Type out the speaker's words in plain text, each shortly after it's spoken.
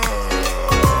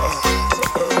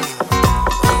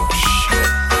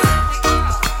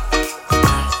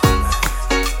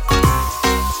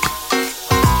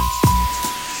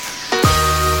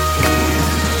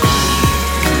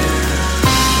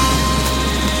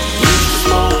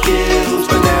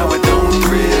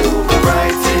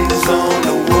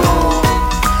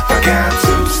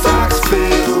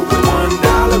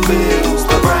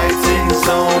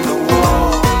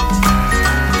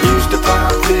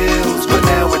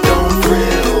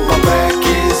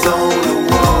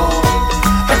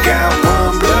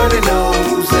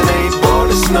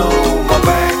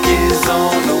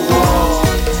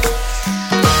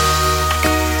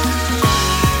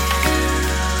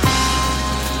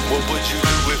What would you do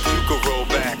if you could roll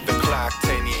back the clock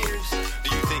 10 years?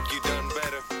 Do you think you done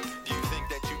better? Do you think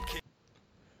that you can?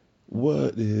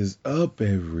 What is up,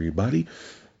 everybody?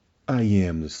 I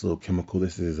am the Slow Chemical.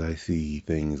 This is I See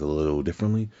Things a Little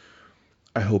Differently.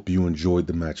 I hope you enjoyed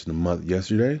the match of the month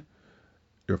yesterday.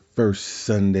 Your first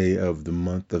Sunday of the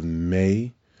month of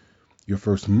May. Your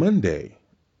first Monday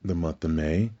the month of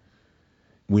May.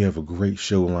 We have a great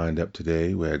show lined up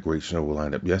today. We had a great show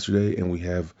lined up yesterday, and we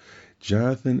have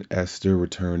Jonathan Esther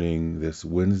returning this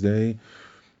Wednesday.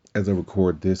 As I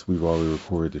record this, we've already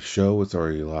recorded the show. It's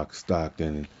already locked, stocked,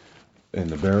 and in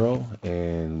the barrel.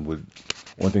 And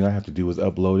one thing I have to do is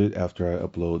upload it. After I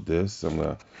upload this, I'm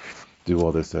gonna do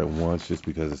all this at once, just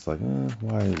because it's like,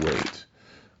 why wait?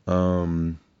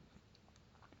 We're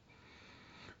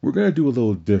gonna do a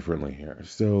little differently here.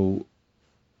 So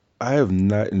I have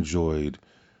not enjoyed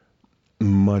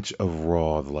much of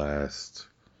Raw the last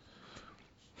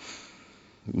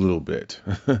little bit.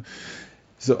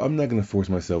 So I'm not going to force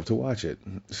myself to watch it.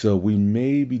 So we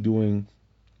may be doing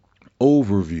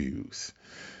overviews,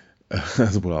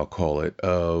 that's what I'll call it,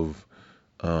 of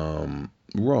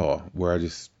Raw, where I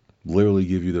just literally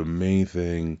give you the main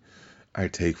thing I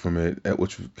take from it,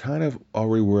 which was kind of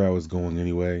already where I was going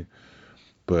anyway.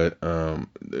 But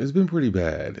it's been pretty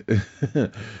bad.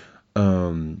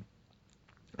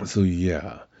 So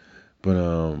yeah. But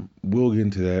we'll get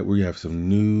into that. We have some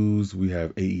news. We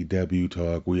have AEW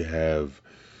talk. We have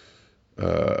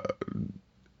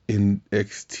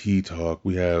NXT talk.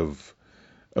 We have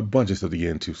a bunch of stuff to get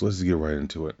into. So let's just get right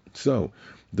into it. So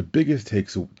the biggest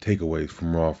takeaways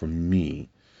from Raw for me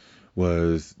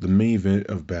was the main event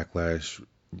of Backlash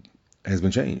has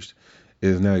been changed. It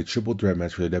is now a triple threat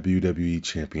match for the WWE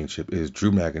Championship. It is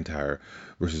Drew McIntyre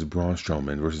versus Braun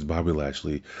Strowman versus Bobby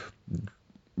Lashley.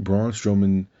 Braun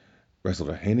Strowman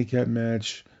wrestled a handicap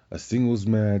match, a singles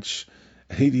match.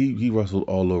 He wrestled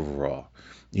all over Raw.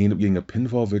 He ended up getting a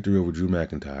pinfall victory over Drew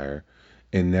McIntyre,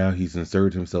 and now he's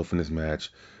inserted himself in this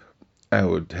match. I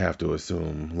would have to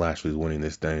assume Lashley's winning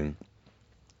this thing.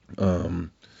 But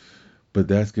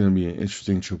that's going to be an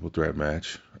interesting triple threat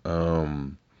match.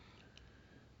 I've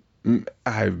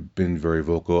been very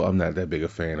vocal. I'm not that big a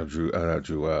fan of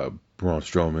Braun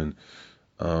Strowman.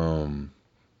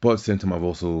 But same time, I've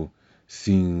also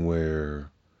seen where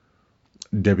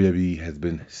WWE has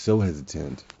been so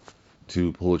hesitant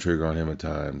to pull a trigger on him at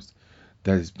times.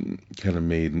 That's kind of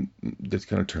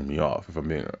turned me off.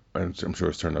 I'm sure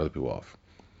it's turned other people off.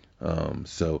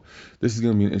 So this is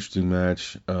going to be an interesting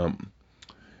match. The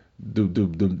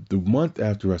month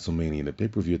after WrestleMania, the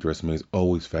pay-per-view after WrestleMania is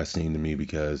always fascinating to me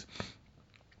because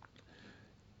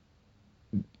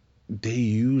they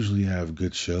usually have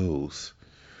good shows,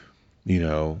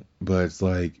 but it's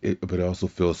like but it also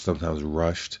feels sometimes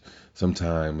rushed,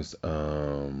 sometimes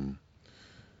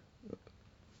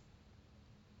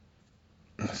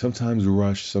sometimes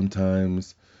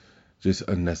just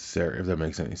unnecessary, if that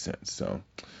makes any sense. So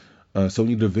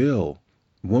Sonya Deville,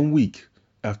 1 week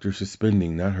after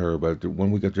suspending, not her, but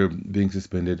 1 week after being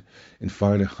suspended and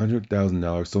fined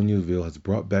 $100,000, Sonya Deville has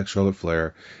brought back Charlotte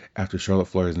Flair after Charlotte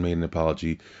Flair has made an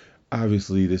apology.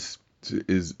 Obviously, this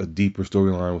is a deeper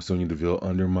storyline with Sonya Deville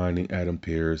undermining Adam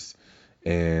Pearce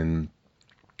and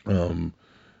her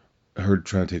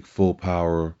trying to take full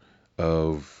power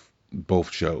of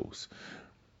both shows.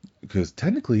 Because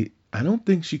technically, I don't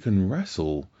think she can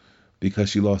wrestle because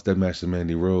she lost that match to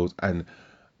Mandy Rose. And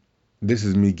this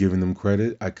is me giving them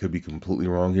credit. I could be completely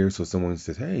wrong here. So someone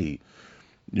says, hey,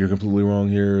 you're completely wrong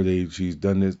here. She's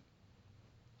done this.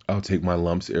 I'll take my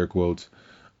lumps, air quotes.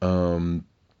 But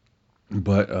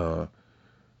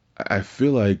I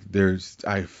feel like they're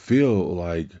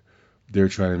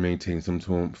trying to maintain some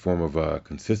form of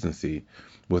consistency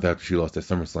with after she lost that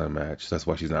SummerSlam match. That's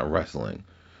why she's not wrestling.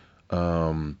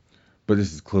 But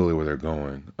this is clearly where they're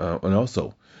going. And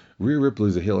also, Rhea Ripley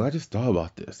is a heel. And I just thought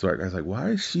about this. Right? I was like, why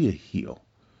is she a heel?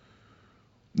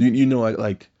 I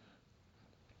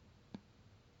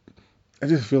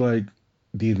just feel like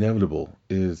the inevitable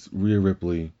is Rhea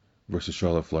Ripley versus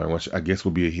Charlotte Flair, which I guess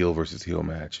will be a heel versus heel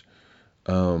match.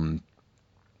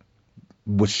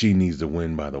 Which she needs to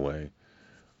win, by the way.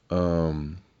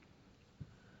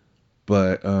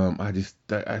 But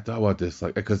I thought about this,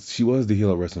 like, because she was the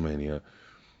heel at WrestleMania,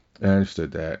 and I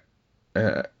understood that.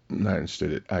 Not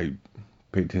understood it. I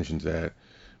paid attention to that,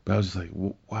 but I was just like,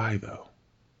 why though?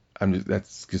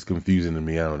 That's just confusing to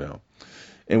me. I don't know.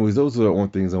 Anyways, those are the only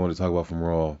things I want to talk about from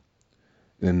Raw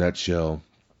in a nutshell.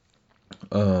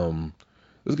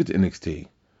 Let's get to NXT.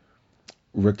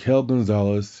 Raquel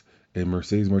Gonzalez and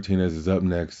Mercedes Martinez is up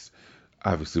next.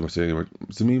 Obviously, Mercedes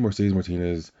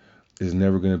Martinez is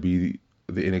never going to be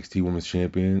the NXT Women's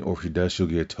Champion, or if she does, she'll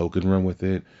get a token run with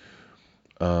it.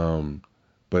 Um,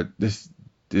 but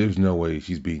there's no way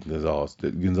she's beating Gonzalez.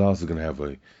 Gonzalez is gonna have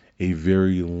a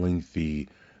very lengthy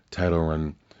title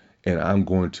run, and I'm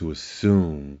going to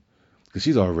assume because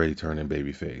she's already turning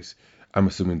babyface. I'm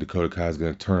assuming Dakota Kai is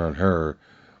gonna turn on her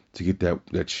to get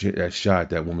that shot,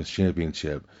 that women's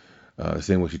championship. The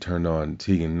same way she turned on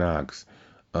Tegan Knox.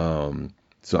 Um,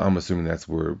 so I'm assuming that's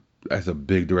a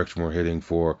big direction we're heading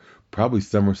for probably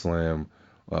SummerSlam.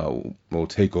 Will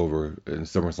take over in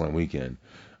SummerSlam weekend.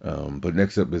 But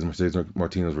next up is Mercedes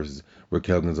Martinez versus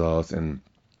Raquel Gonzalez, and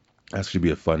that should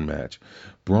be a fun match.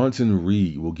 Bronson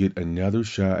Reed will get another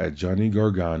shot at Johnny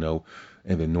Gargano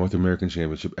in the North American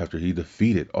Championship after he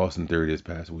defeated Austin Theory this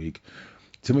past week.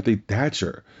 Timothy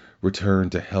Thatcher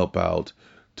returned to help out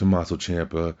Tommaso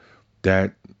Ciampa.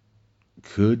 That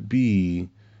could be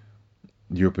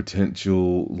your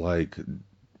potential way,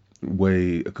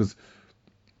 because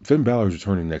Finn Balor is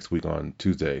returning next week on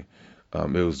Tuesday.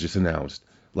 It was just announced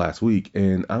last week,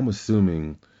 and I'm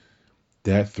assuming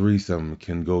that threesome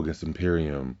can go against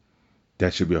Imperium.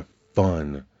 That should be a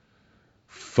fun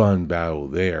battle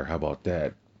there. How about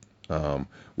that?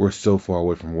 We're so far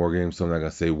away from War Games, so I'm not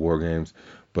gonna say War Games,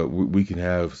 but we can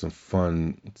have some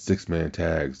fun 6-man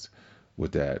tags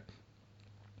with that.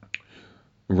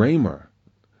 Raymer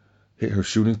hit her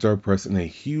shooting star press in a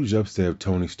huge upset of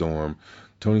Tony Storm.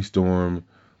 Tony Storm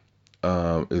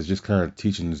is just kind of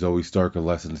teaching Zoe Stark a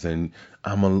lesson, saying,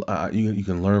 you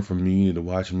can learn from me, you need to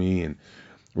watch me. And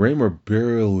Raymer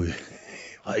barely,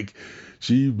 like,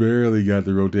 she barely got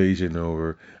the rotation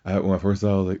over. When I first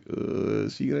saw, I was like,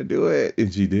 is she gonna do it?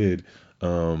 And she did.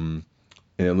 And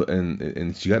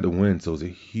she got the win, so it was a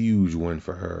huge win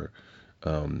for her.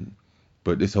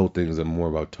 But this whole thing is more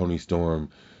about Tony Storm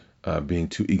being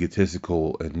too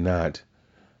egotistical and not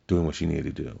doing what she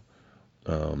needed to do.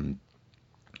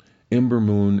 Ember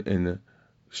Moon and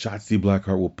Shotzi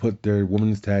Blackheart will put their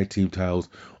women's tag team titles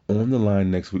on the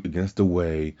line next week against The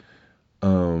Way.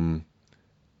 I'm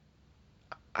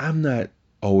not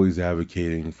always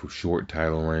advocating for short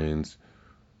title reigns,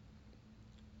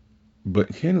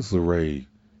 but Candice LeRae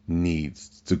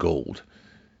needs to gold.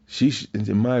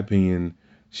 In my opinion,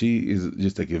 she is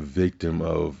just like a victim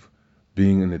of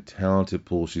being in a talented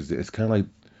pool. It's kind of like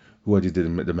who I just did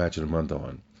the match of the month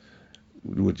on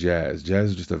with Jazz.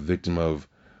 Jazz is just a victim of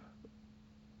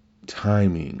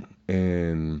timing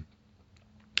and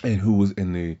who was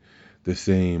in the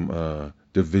same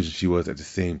division she was at the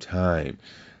same time.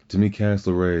 To me, Candice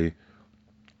LeRae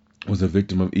was a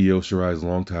victim of Io Shirai's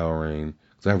long title reign,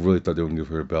 because I really thought they would give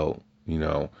her a belt,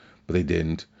 but they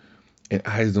didn't. And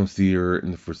I just don't see her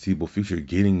in the foreseeable future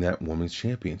getting that women's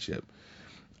championship.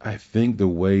 I think the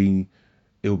way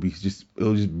it'll just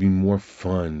be more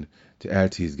fun to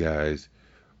add to these guys,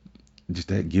 just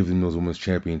to give them those women's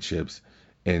championships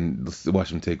and let's watch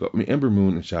them take off. I mean, Ember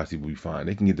Moon and Shotzi will be fine.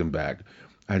 They can get them back.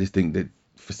 I just think that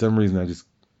for some reason,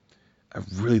 I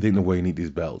really think the way need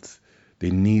these belts. They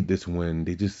need this win.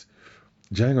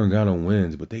 Johnny Gargano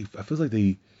wins, but I feel like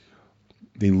they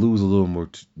lose a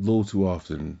little too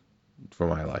often for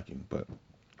my liking. But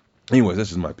anyways, that's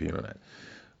just my opinion on that.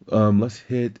 Let's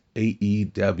hit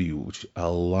AEW, which a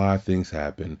lot of things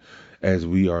happen as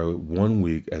we are 1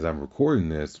 week, as I'm recording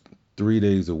this, 3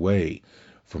 days away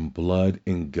from Blood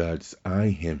and Guts.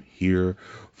 I am here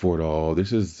for it all.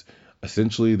 This is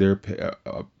essentially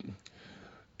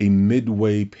a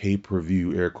midway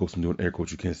pay-per-view, air quotes. I'm doing air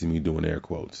quotes. You can't see me doing air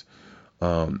quotes.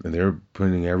 And they're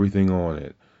putting everything on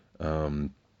it.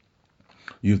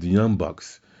 You have the Young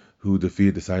Bucks, who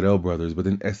defeated the Seidel brothers, but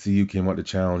then SCU came out to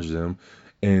challenge them.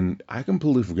 And I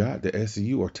completely forgot that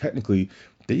SCU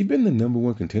they've been the number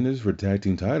one contenders for tag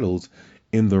team titles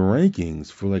in the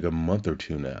rankings for like a month or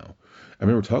two now. I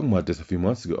remember talking about this a few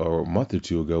months ago, or a month or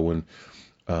two ago, when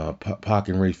Pac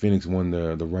and Ray Phoenix won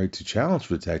the right to challenge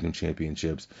for the tag team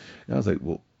championships. And I was like,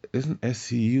 well, isn't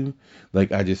SCU?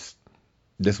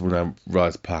 That's when I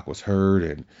realized Pac was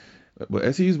hurt. But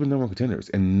SCU's been number one contenders.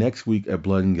 And next week at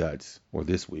Blood and Guts, or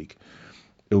this week,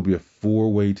 it will be a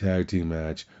 4-way tag team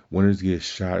match. Winners get a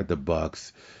shot at the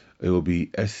Bucks. It will be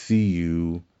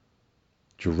SCU,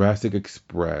 Jurassic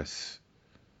Express,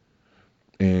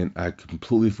 and I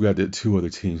completely forgot the 2 other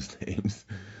teams' names.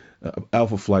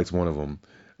 Alpha Flight's one of them.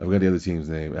 I forgot the other team's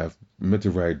name. I meant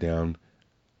to write it down.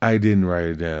 I didn't write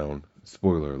it down.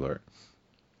 Spoiler alert.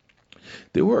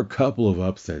 There were a couple of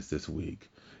upsets this week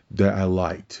that I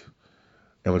liked.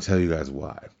 I'm going to tell you guys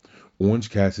why.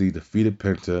 Orange Cassidy defeated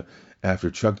Penta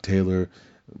after Chuck Taylor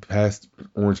passed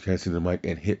Orange Cassidy the mic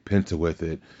and hit Penta with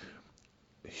it.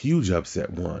 Huge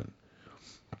upset one.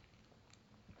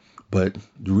 But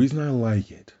the reason I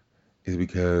like it is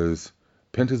because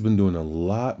Penta's been doing a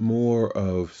lot more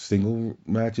of single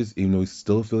matches, even though he's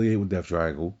still affiliated with Death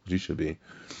Triangle, which he should be.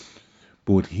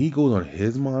 But when he goes on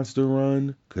his monster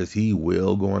run, because he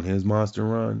will go on his monster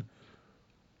run,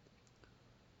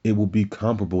 it will be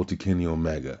comparable to Kenny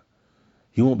Omega.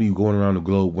 He won't be going around the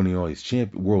globe winning all these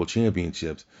world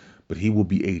championships, but he will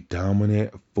be a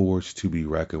dominant force to be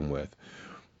reckoned with.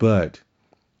 But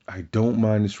I don't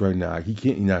mind this right now. He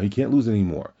can't lose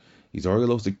anymore. He's already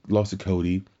lost to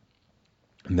Cody,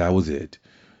 and that was it.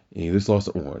 And he just lost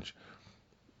to Orange.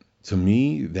 To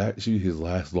me, that should be his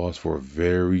last loss for a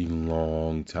very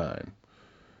long time.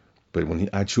 But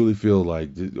I truly feel like,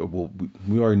 well,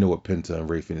 we already know what Penta and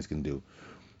Ray Phoenix can do.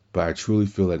 But I truly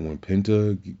feel like when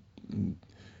Penta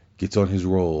gets on his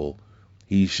roll,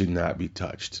 he should not be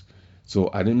touched. So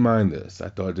I didn't mind this. I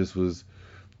thought this was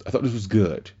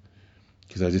good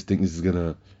because I just think this is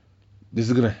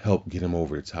gonna help get him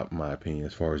over the top, in my opinion.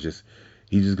 As far as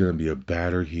he's just gonna be a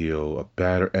badder heel, a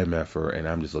badder MFer, and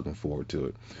I'm just looking forward to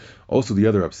it. Also, the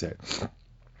other upset,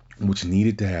 which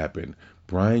needed to happen,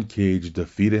 Brian Cage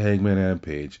defeated Hangman Adam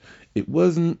Page. It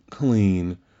wasn't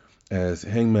clean, as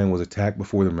Hangman was attacked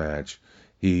before the match.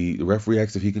 The referee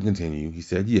asked if he could continue. He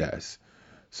said yes,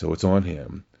 so it's on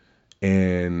him.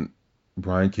 And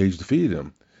Brian Cage defeated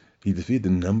him. He defeated the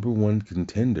number one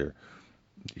contender.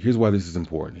 Here's why this is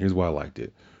important. Here's why I liked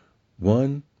it.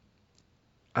 One,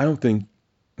 I don't think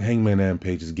Hangman Adam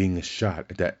Page is getting a shot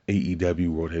at that AEW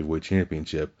World Heavyweight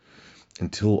Championship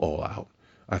until All Out.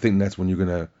 I think that's when you're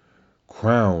gonna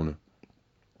crown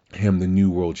him the new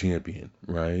world champion,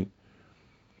 right?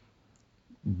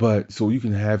 But so you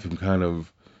can have him kind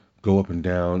of go up and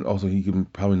down. Also, he can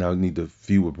probably now need to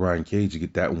feud with Brian Cage to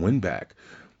get that win back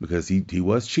because he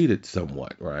was cheated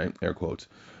somewhat, right? Air quotes.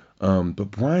 But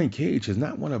Brian Cage has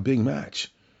not won a big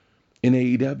match in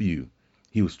AEW.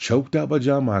 He was choked out by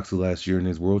Jon Moxley last year in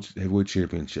his World Heavyweight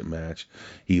Championship match.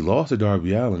 He lost to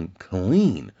Darby Allin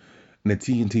clean in the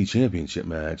TNT Championship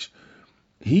match.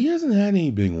 He hasn't had any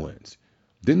big wins.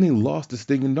 Then they lost to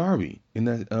Sting and Darby in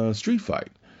that street fight.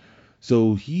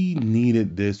 So he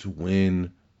needed this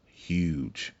win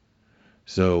huge.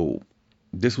 So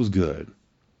this was good.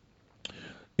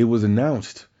 It was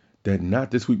announced that not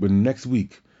this week, but next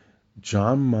week,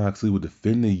 Jon Moxley will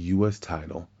defend the U.S.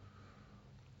 title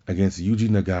against Yuji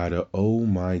Nagata. Oh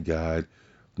my God.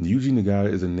 Yuji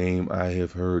Nagata is a name I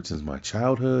have heard since my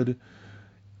childhood.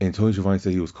 And Tony Schiavone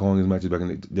said he was calling his matches back in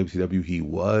the WCW. He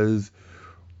was.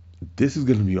 This is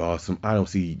going to be awesome. I don't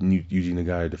see Yuji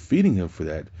Nagata defeating him for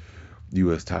that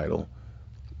U.S. title.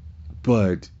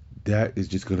 But that is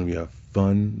just going to be a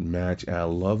fun match. And I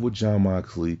love what Jon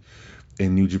Moxley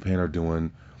and New Japan are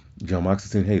doing. Jon Moxley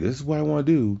saying, hey, this is what I want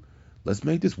to do. Let's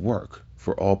make this work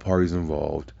for all parties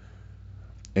involved.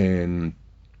 And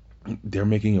they're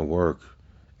making it work.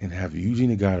 And have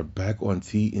Yuji Nagata back on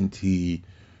TNT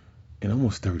in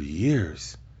almost 30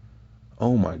 years.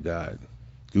 Oh my God.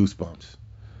 Goosebumps.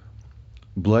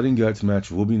 Blood and Guts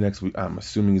match will be next week. I'm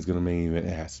assuming it's going to main event.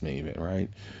 It has to main event, right?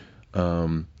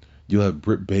 You'll have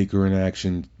Britt Baker in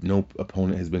action. No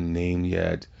opponent has been named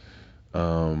yet.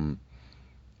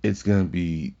 It's going to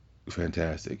be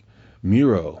fantastic.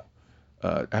 Miro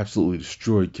absolutely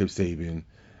destroyed Kip Sabian.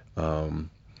 And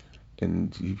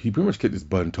he pretty much kicked his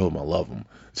butt and told him I love him.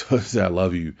 So I said, I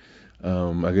love you.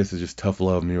 I guess it's just tough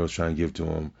love Miro's trying to give to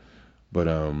him. But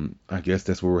I guess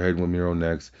that's where we're heading with Miro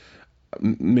next.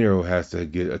 Miro has to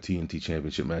get a TNT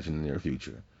championship match in the near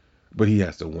future. But he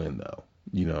has to win, though.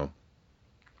 You know.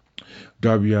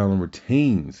 Darby Allin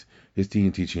retains his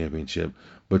TNT championship.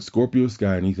 But Scorpio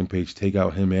Sky and Ethan Page take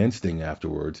out him and Sting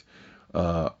afterwards.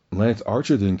 Lance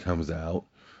Archer then comes out.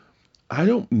 I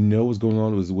don't know what's going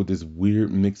on with this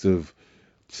weird mix of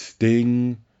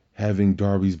Sting having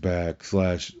Darby's back /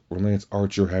 Lance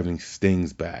Archer having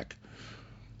Sting's back.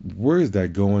 Where is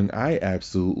that going? I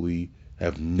absolutely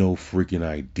have no freaking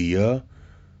idea.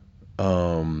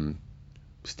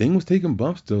 Sting was taking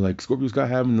bumps though, like Scorpio Sky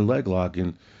having the leg lock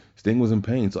and Sting was in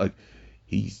pain. So like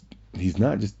he's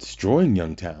not just destroying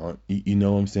young talent. You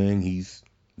know what I'm saying? He's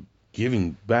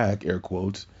giving back, air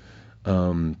quotes.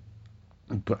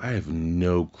 But I have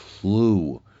no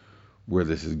clue where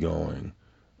this is going.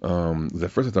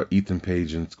 At first I thought Ethan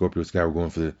Page and Scorpio Sky were going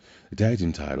for the tag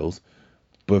team titles,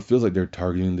 but it feels like they're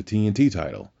targeting the TNT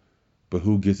title. But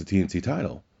who gets the TNT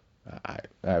title? I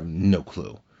have no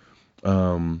clue.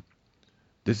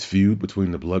 This feud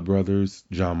between the Blood Brothers,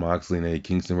 Jon Moxley and Eddie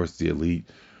Kingston versus the Elite,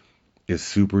 is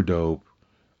super dope.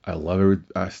 I love it.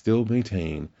 I still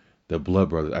maintain the Blood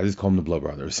Brothers. I just call them the Blood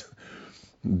Brothers.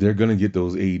 They're going to get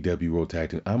those AEW World Tag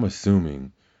Team. I'm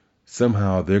assuming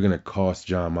somehow they're going to cost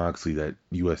Jon Moxley that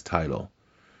U.S. title.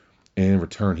 And in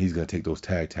return, he's going to take those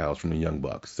tag titles from the Young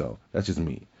Bucks. So that's just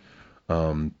me.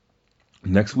 Um,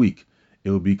 Next week,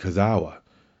 it will be Kazawa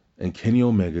and Kenny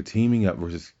Omega teaming up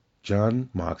versus Jon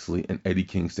Moxley and Eddie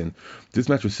Kingston. This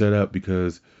match was set up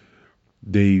because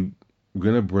they were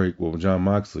going to break, well, Jon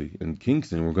Moxley and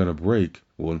Kingston were going to break,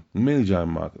 well,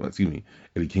 mainly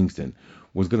Eddie Kingston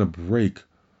was going to break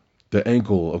the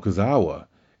ankle of Kazawa.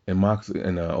 And Moxley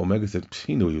and Omega said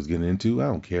he knew what he was getting into. I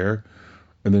don't care.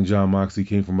 And then Jon Moxley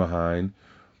came from behind,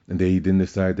 and they then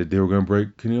decided that they were going to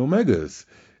break Kenny Omega's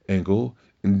ankle.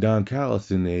 And Don Callis,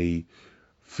 in a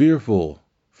fearful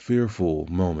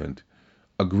moment,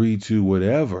 agreed to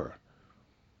whatever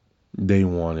they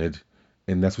wanted,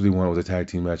 and that's what they wanted was a tag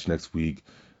team match next week.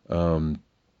 Um,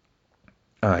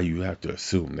 you have to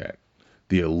assume that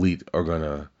the Elite are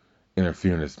gonna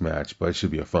interfere in this match, but it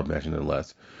should be a fun match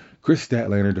nonetheless. Chris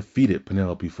Statlander defeated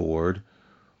Penelope Ford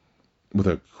with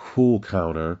a cool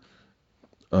counter.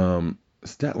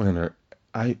 Statlander,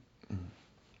 I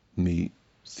me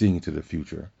seeing into the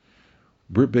future.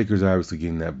 Britt Baker's obviously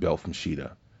getting that belt from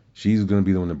Sheeta. She's going to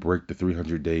be the one to break the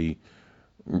 300-day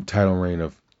title reign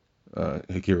of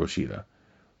Hikaru Shida.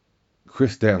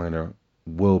 Chris Statlander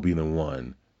will be the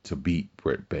one to beat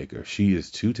Britt Baker. She is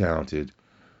too talented,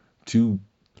 too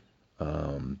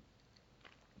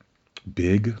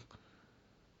big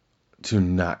to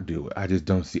not do it. I just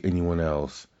don't see anyone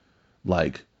else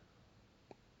like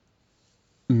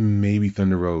maybe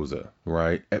Thunder Rosa,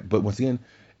 right? But once again,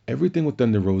 everything with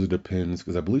Thunder Rosa depends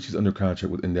because I believe she's under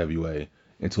contract with NWA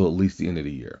until at least the end of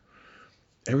the year.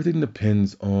 Everything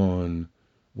depends on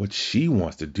what she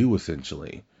wants to do,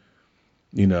 essentially.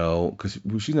 You know, because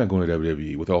she's not going to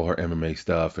WWE with all her MMA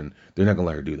stuff, and they're not going to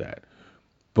let her do that.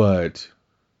 But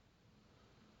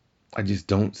I just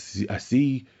don't see. I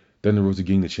see Thunder Rosa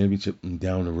getting the championship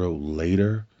down the road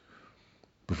later,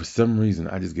 but for some reason,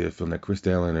 I just get a feeling that Chris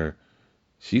Statlander,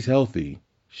 she's healthy.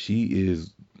 She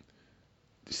is,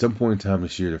 at some point in time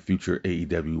this year, the future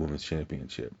AEW Women's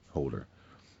Championship holder.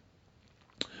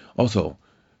 Also,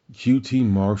 QT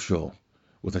Marshall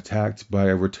was attacked by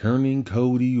a returning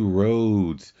Cody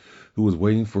Rhodes, who was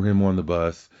waiting for him on the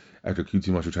bus after QT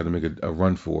Marshall tried to make a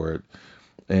run for it.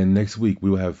 And next week we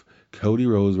will have Cody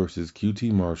Rhodes versus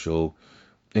QT Marshall.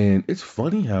 And it's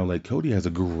funny how like Cody has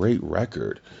a great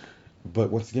record,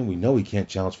 but once again we know he can't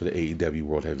challenge for the AEW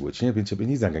World Heavyweight Championship, and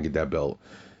he's not gonna get that belt.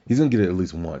 He's gonna get it at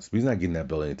least once, but he's not getting that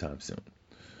belt anytime soon.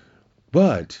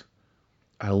 But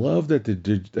I love that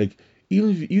like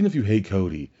even if you hate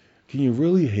Cody, can you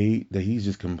really hate that he's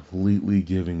just completely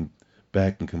giving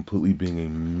back and completely being a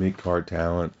mid-card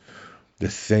talent the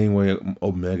same way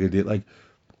Omega did? Like,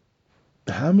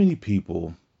 how many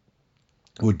people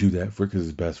would do that for because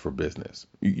it's best for business?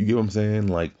 You get what I'm saying?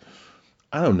 Like,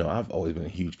 I don't know. I've always been a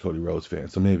huge Cody Rhodes fan,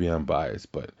 so maybe I'm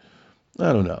biased, but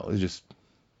I don't know. It's just,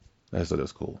 I just thought it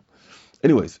was cool.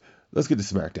 Anyways, let's get to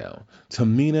SmackDown.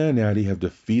 Tamina and Natty have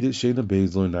defeated Shayna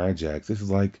Baszler and Nia Jax. This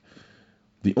is like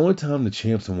the only time the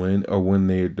champs win are when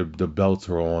the belts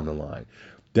are on the line.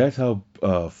 That's how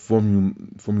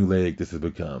formulaic this has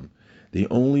become. They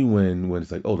only win when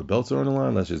it's like, oh, the belts are on the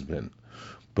line, let's just win.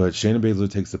 But Shayna Baszler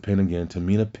takes the pin again.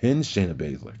 Tamina pins Shayna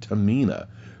Baszler.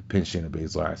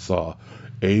 I saw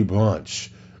a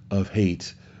bunch of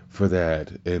hate for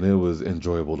that, and it was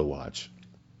enjoyable to watch.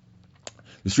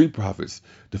 The Street Profits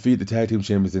defeat the Tag Team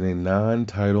Champions in a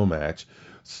non-title match.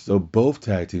 So both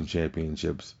Tag Team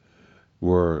Championships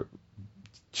were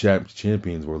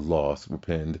champions were lost, were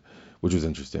pinned, which was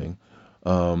interesting.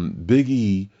 Big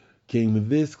E came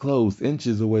this close,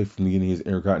 inches away from getting his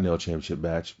Intercontinental Championship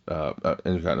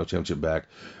back,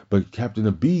 but Captain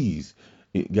of Bees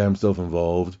got himself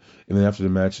involved, and then after the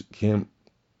match,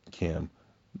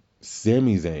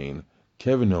 Sami Zayn,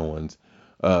 Kevin Owens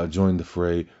joined the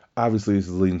fray. Obviously, this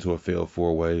is leading to a failed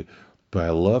four-way, but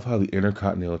I love how the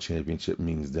Intercontinental Championship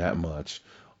means that much.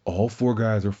 All four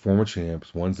guys are former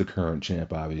champs. One's the current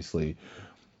champ, obviously.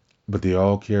 But they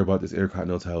all care about this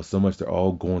Intercontinental title so much they're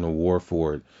all going to war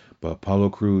for it. But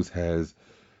Apollo Crews has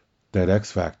that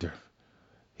X factor.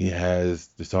 He has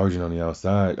the sergeant on the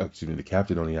outside, the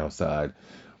captain on the outside.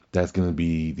 That's going to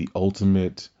be the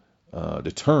ultimate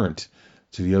deterrent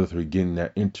to the other three getting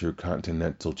that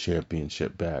Intercontinental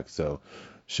Championship back. So,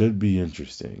 should be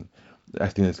interesting. I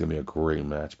think that's going to be a great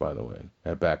match, by the way,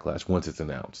 at Backlash once it's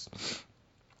announced.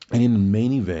 And in the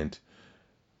main event,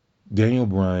 Daniel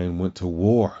Bryan went to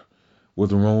war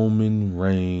with Roman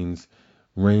Reigns.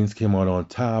 Reigns came out on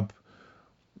top.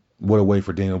 What a way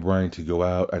for Daniel Bryan to go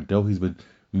out. I know he's been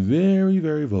very,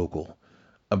 very vocal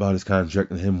about his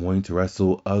contract and him wanting to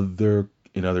wrestle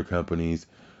in other companies.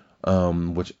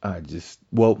 Which I just,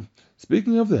 well,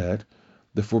 speaking of that,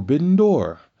 the Forbidden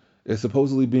Door is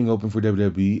supposedly being open for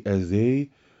WWE as they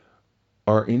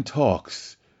are in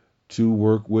talks to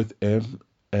work with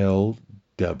MLW.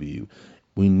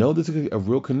 We know there's a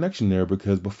real connection there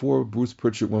because before Bruce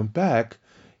Pritchard went back,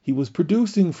 he was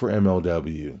producing for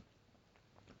MLW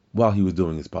while he was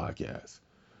doing his podcast.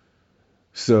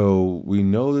 So we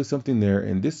know there's something there,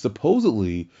 and this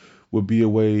supposedly would be a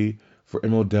way for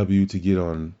MLW to get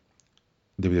on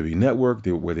WWE Network,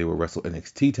 where they will wrestle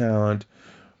NXT talent.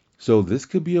 So this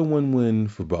could be a win-win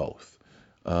for both.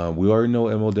 We already know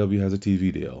MLW has a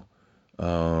TV deal.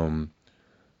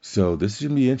 So this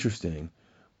should be interesting,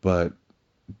 but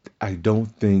I don't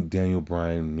think Daniel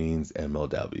Bryan means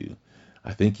MLW.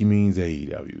 I think he means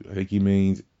AEW. I think he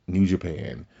means New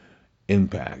Japan,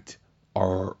 Impact,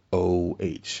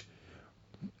 ROH.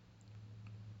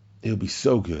 It'll be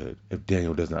so good if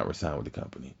Daniel does not resign with the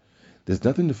company. There's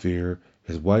nothing to fear.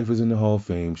 His wife is in the Hall of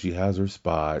Fame. She has her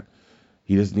spot.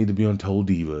 He doesn't need to be on Total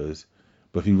Divas.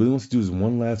 But if he really wants to do his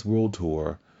one last world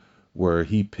tour where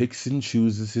he picks and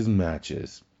chooses his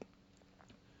matches,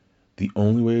 the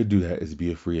only way to do that is to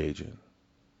be a free agent.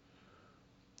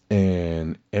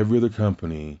 And every other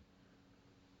company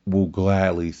will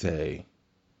gladly say,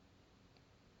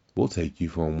 we'll take you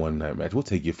for a one-night match. We'll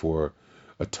take you for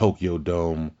a Tokyo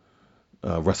Dome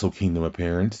Wrestle Kingdom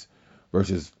appearance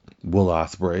versus Will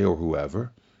Ospreay or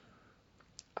whoever.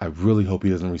 I really hope he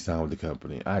doesn't resign with the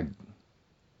company.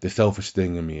 The selfish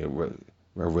thing in me, I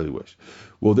really wish.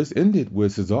 Well, this ended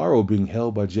with Cesaro being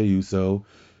held by Jey Uso,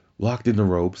 locked in the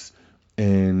ropes,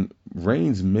 and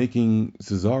Reigns making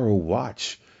Cesaro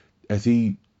watch as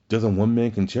he does a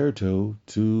one-man concerto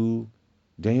to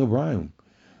Daniel Bryan.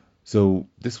 So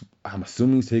this, I'm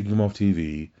assuming he's taking him off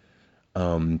TV.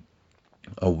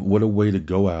 What a way to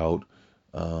go out.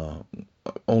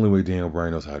 Only way Daniel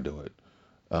Bryan knows how to do it.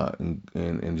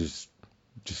 And just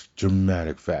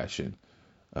dramatic fashion.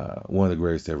 One of the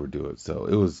greatest to ever do it. So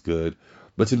it was good.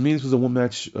 But to me, this was a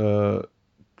one-match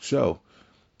show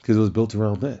because it was built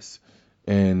around this.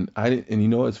 And you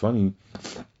know, it's funny.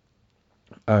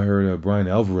 I heard Brian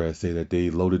Alvarez say that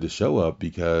they loaded the show up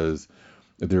because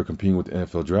they were competing with the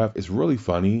NFL draft. It's really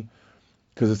funny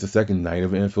because it's the second night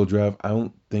of the NFL draft. I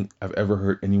don't think I've ever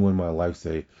heard anyone in my life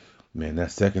say, man,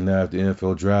 that second night of the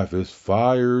NFL draft is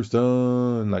fire,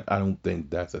 son. Like, I don't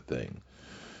think that's a thing.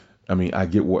 I mean, I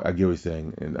get what he's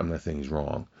saying, and I'm not saying he's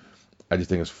wrong. I just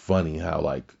think it's funny how,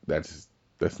 like, that's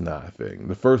not a thing.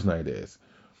 The first night is,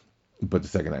 but the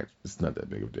second night, it's not that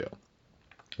big of a deal.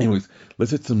 Anyways,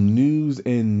 let's hit some news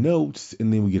and notes,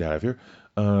 and then we get out of here.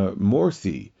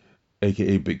 Morrissey,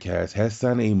 aka Big Cass, has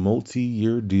signed a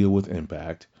multi-year deal with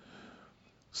Impact.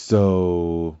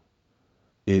 So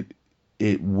it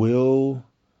will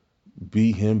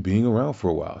be him being around for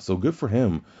a while. So good for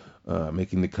him,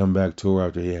 making the comeback tour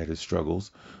after he had his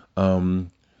struggles.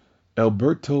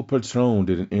 Alberto Patron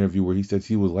did an interview where he said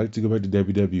he would like to go back to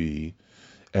WWE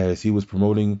as he was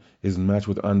promoting his match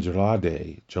with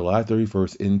Andrade July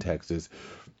 31st in Texas.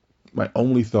 My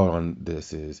only thought on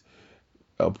this is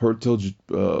Alberto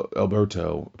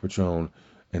Patron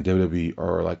and WWE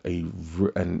are like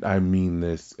and I mean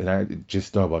this, and I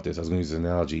just thought about this. I was going to use an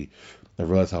analogy. I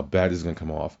realized how bad this is going to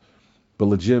come off. But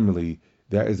legitimately,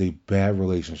 that is a bad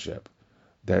relationship.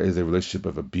 That is a relationship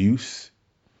of abuse.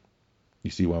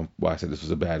 You see why I said this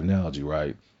was a bad analogy,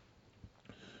 right?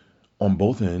 On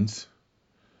both ends.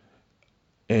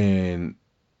 And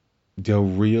Del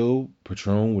Rio,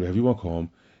 Patron, whatever you want to call him,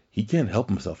 he can't help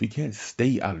himself. He can't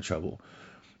stay out of trouble.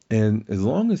 And as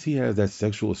long as he has that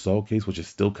sexual assault case, which is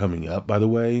still coming up, by the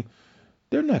way,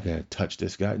 they're not going to touch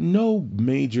this guy. No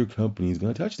major company is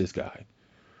going to touch this guy.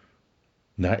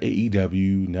 Not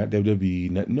AEW, not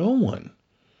WWE, no one.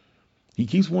 He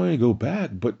keeps wanting to go back,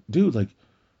 but dude, like,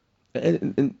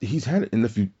 and he's had it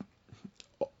in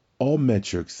all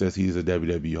metrics says he's a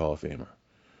WWE Hall of Famer.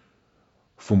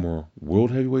 Former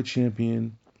World Heavyweight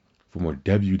Champion, former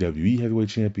WWE Heavyweight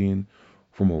Champion,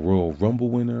 former Royal Rumble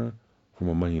winner,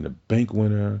 former Money in the Bank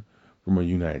winner, former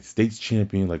United States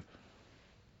Champion. Like,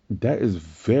 that is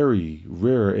very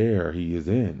rare air he is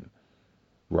in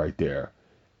right there.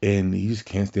 And he just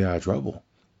can't stay out of trouble.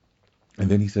 And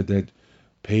then he said that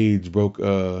Paige broke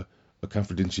a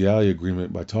confidentiality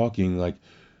agreement by talking, like,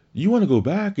 you want to go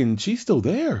back and she's still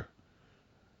there.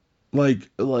 Like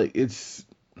it's,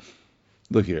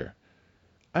 look here.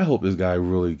 I hope this guy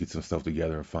really gets some stuff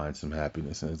together and finds some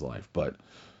happiness in his life. But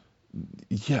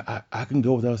yeah, I can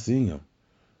go without seeing him,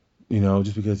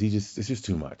 just because it's just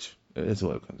too much. That's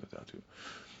what it comes down to.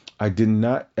 I did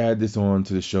not add this on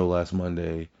to the show last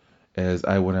Monday as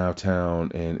I went out of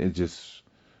town, and it's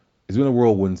been a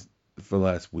whirlwind for the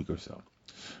last week or so.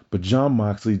 But Jon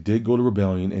Moxley did go to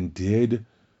Rebellion and did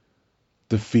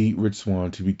defeat Rich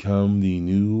Swann to become the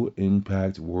new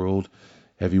Impact World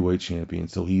Heavyweight Champion.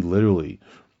 So he literally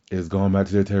is going back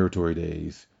to their territory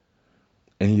days,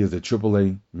 and he is a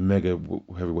AAA Mega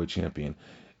Heavyweight Champion,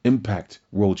 Impact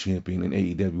World Champion, and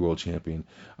AEW World Champion.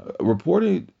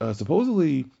 Reported,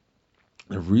 supposedly,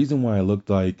 the reason why it looked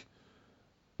like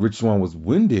Rich Swann was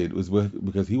winded was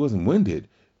because he wasn't winded.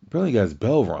 Apparently, he got his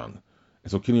bell rung,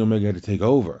 and so Kenny Omega had to take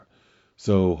over.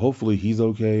 So hopefully he's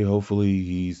okay. Hopefully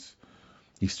he's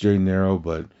straight and narrow,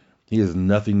 but he has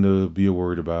nothing to be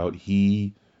worried about.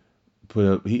 He put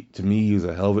up to me he's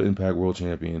a hell of an Impact World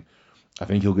Champion. I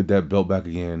think he'll get that belt back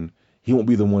again. He won't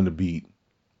be the one to beat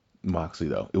Moxley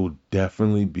though. It will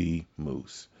definitely be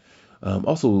Moose.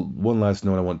 Also, one last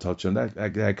note I want to touch on that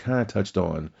I kind of touched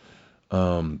on.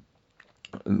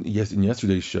 Yes, in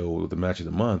yesterday's show with the match of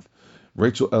the month,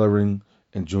 Rachel Ellering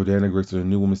and Jordana Grace are the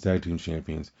new women's tag team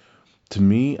champions. To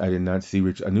me, I did not see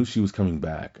Rachel. I knew she was coming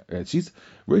back, and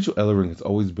Rachel Ellering has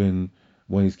always been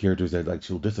one of these characters that like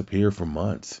she'll disappear for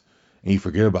months, and you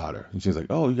forget about her. And she's like,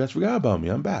 "Oh, you guys forgot about me.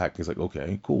 I'm back." It's like,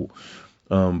 okay, cool.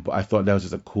 But I thought that was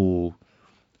just a cool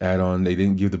add-on. They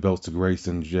didn't give the belts to Grace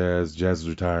and Jazz. Jazz was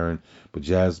retiring, but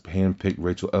Jazz handpicked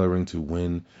Rachel Ellering to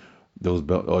win those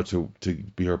belts or to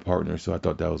be her partner. So I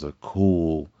thought that was a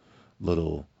cool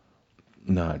little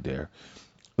nod there.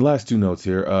 The last two notes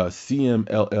here.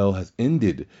 CMLL has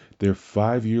ended their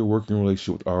 5-year working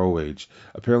relationship with ROH.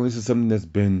 Apparently, this is something that's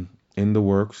been in the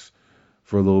works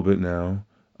for a little bit now,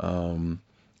 and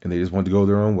they just want to go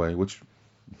their own way, which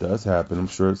does happen. I'm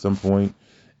sure at some point,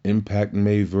 Impact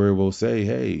may very well say,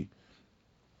 "Hey,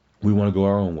 we want to go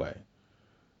our own way."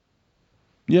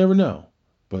 You never know,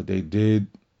 but they did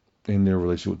end their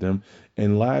relationship with them.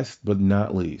 And last but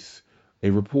not least,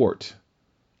 a report.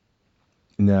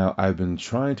 Now, I've been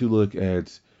trying to look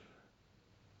at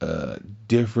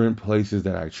different places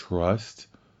that I trust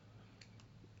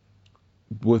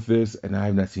with this, and I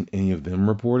have not seen any of them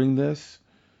reporting this.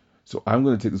 So I'm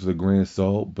going to take this with a grain of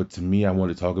salt, but to me, I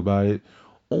want to talk about it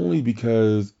only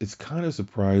because it's kind of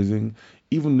surprising,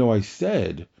 even though I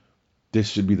said this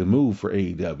should be the move for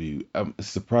AEW. It's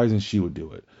surprising she would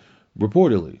do it.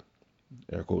 Reportedly,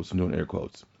 air quotes, I'm doing air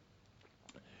quotes,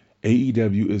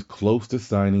 AEW is close to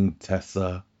signing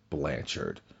Tessa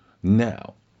Blanchard.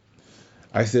 Now,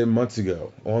 I said months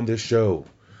ago on this show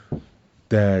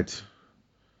that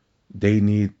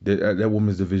that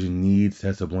women's division needs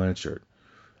Tessa Blanchard.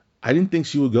 I didn't think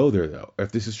she would go there though.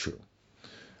 If this is true,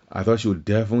 I thought she would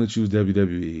definitely choose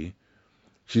WWE.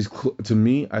 To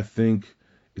me, I think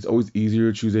it's always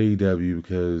easier to choose AEW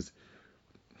because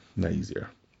not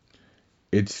easier.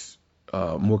 It's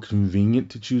more convenient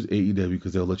to choose AEW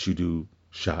because they'll let you do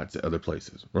shots at other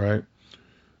places, right?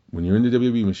 When you're in the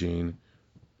WWE machine,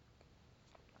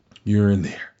 you're in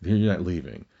there. You're not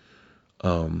leaving.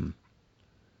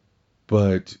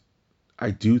 But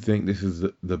I do think this is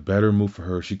the better move for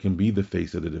her. She can be the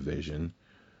face of the division,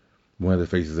 one of the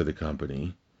faces of the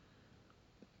company.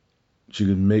 She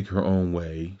can make her own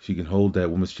way. She can hold that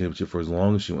women's championship for as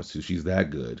long as she wants to. She's that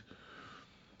good.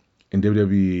 In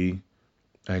WWE,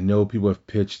 I know people have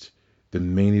pitched the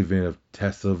main event of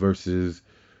Tessa versus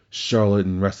Charlotte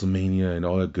and WrestleMania and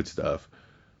all that good stuff.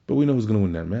 But we know who's going to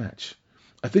win that match.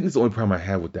 I think it's the only problem I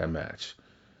have with that match.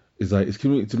 Is like to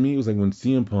me, it was like when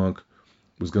CM Punk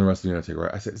was going to wrestle the Undertaker.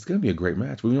 I said it's going to be a great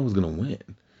match, but we know who's going to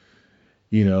win.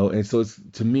 You know, and so it's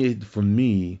for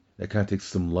me, that kind of takes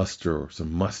some luster,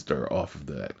 some muster off of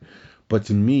that. But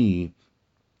to me,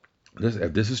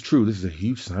 if this is true, this is a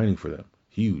huge signing for them.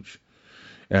 Huge.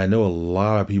 And I know a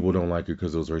lot of people don't like her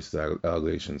because of those racist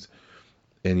allegations.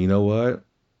 And you know what?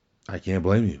 I can't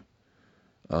blame you.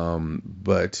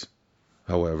 But,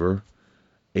 however,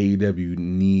 AEW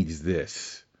needs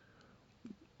this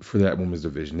for that women's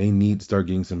division. They need to start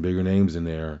getting some bigger names in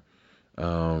there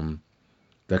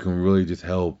that can really just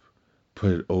help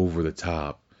put it over the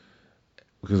top.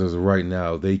 Because as of right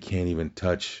now, they can't even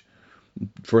touch.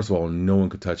 First of all, no one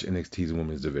could touch NXT's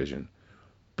women's division.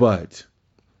 But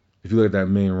if you look at that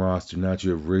main roster, now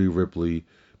you have Rhea Ripley,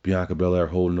 Bianca Belair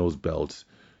holding those belts.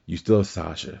 You still have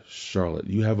Sasha, Charlotte.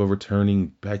 You have a returning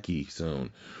Becky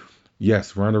soon.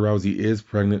 Yes, Ronda Rousey is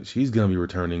pregnant. She's going to be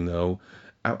returning, though.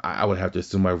 I would have to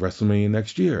assume by WrestleMania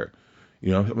next year.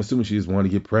 You know, I'm assuming she just wanted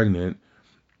to get pregnant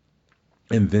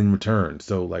and then return.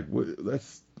 So, like,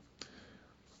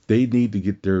 they need to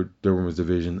get their women's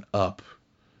division up,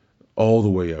 all the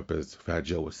way up, as Fat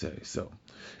Joe would say. So,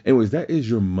 anyways, that is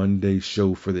your Monday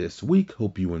show for this week.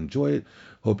 Hope you enjoy it.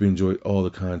 Hope you enjoyed all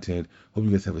the content. Hope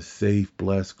you guys have a safe,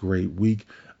 blessed, great week.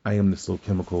 I am the Slow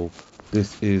Chemical.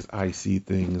 This is I See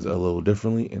Things a Little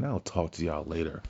Differently, and I'll talk to y'all later.